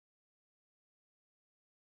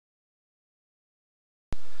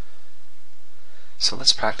So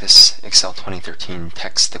let's practice Excel 2013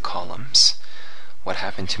 text to columns. What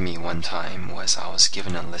happened to me one time was I was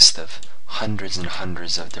given a list of hundreds and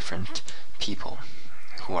hundreds of different people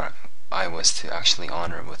who I was to actually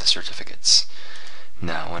honor with certificates.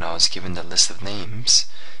 Now, when I was given the list of names,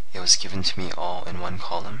 it was given to me all in one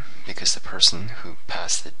column because the person who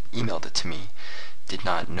emailed it to me, did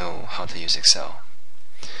not know how to use Excel.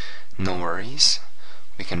 No worries.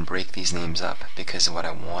 We can break these names up because what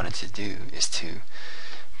I wanted to do is to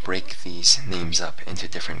break these names up into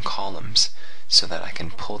different columns so that I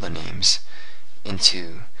can pull the names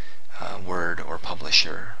into Word or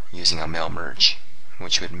Publisher using a mail merge,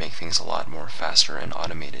 which would make things a lot more faster and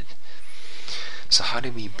automated. So how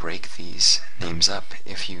do we break these names up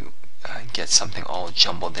if you get something all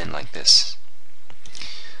jumbled in like this?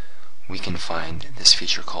 We can find this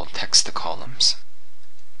feature called text to columns.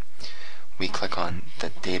 We click on the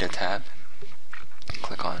Data tab,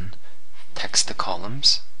 click on Text to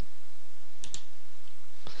Columns.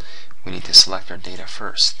 We need to select our data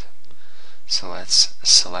first. So let's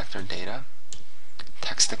select our data,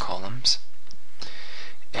 Text to Columns,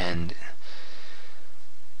 and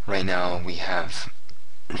right now we have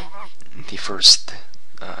the first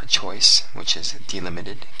choice, which is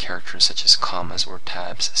delimited. Characters such as commas or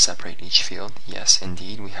tabs separate each field. Yes,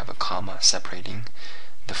 indeed, we have a comma separating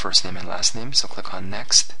the first name and last name, so click on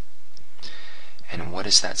Next. And what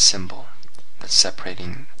is that symbol that's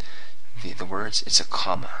separating the words? It's a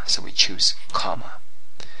comma, so we choose comma.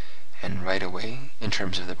 And right away, in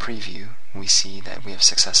terms of the preview, we see that we have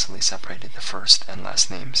successfully separated the first and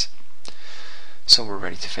last names. So we're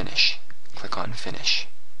ready to finish. Click on Finish.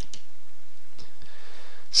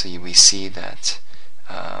 So we see that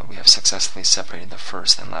we have successfully separated the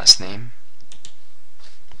first and last name.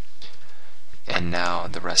 And now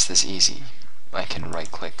the rest is easy. I can right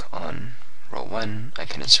click on row 1, I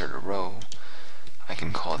can insert a row, I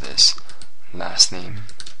can call this last name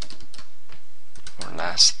or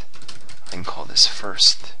last, I can call this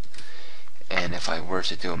first, and if I were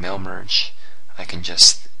to do a mail merge, I can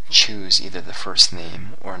just choose either the first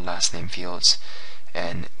name or last name fields,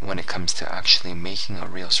 and when it comes to actually making a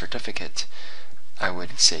real certificate, I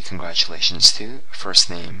would say congratulations to first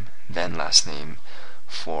name, then last name,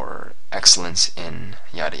 for excellence in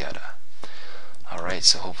yada yada. Alright,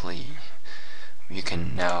 so hopefully you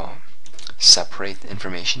can now separate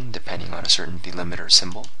information depending on a certain delimiter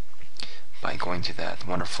symbol by going to that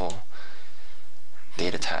wonderful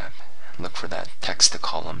Data tab. Look for that Text to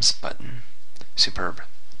Columns button. Superb.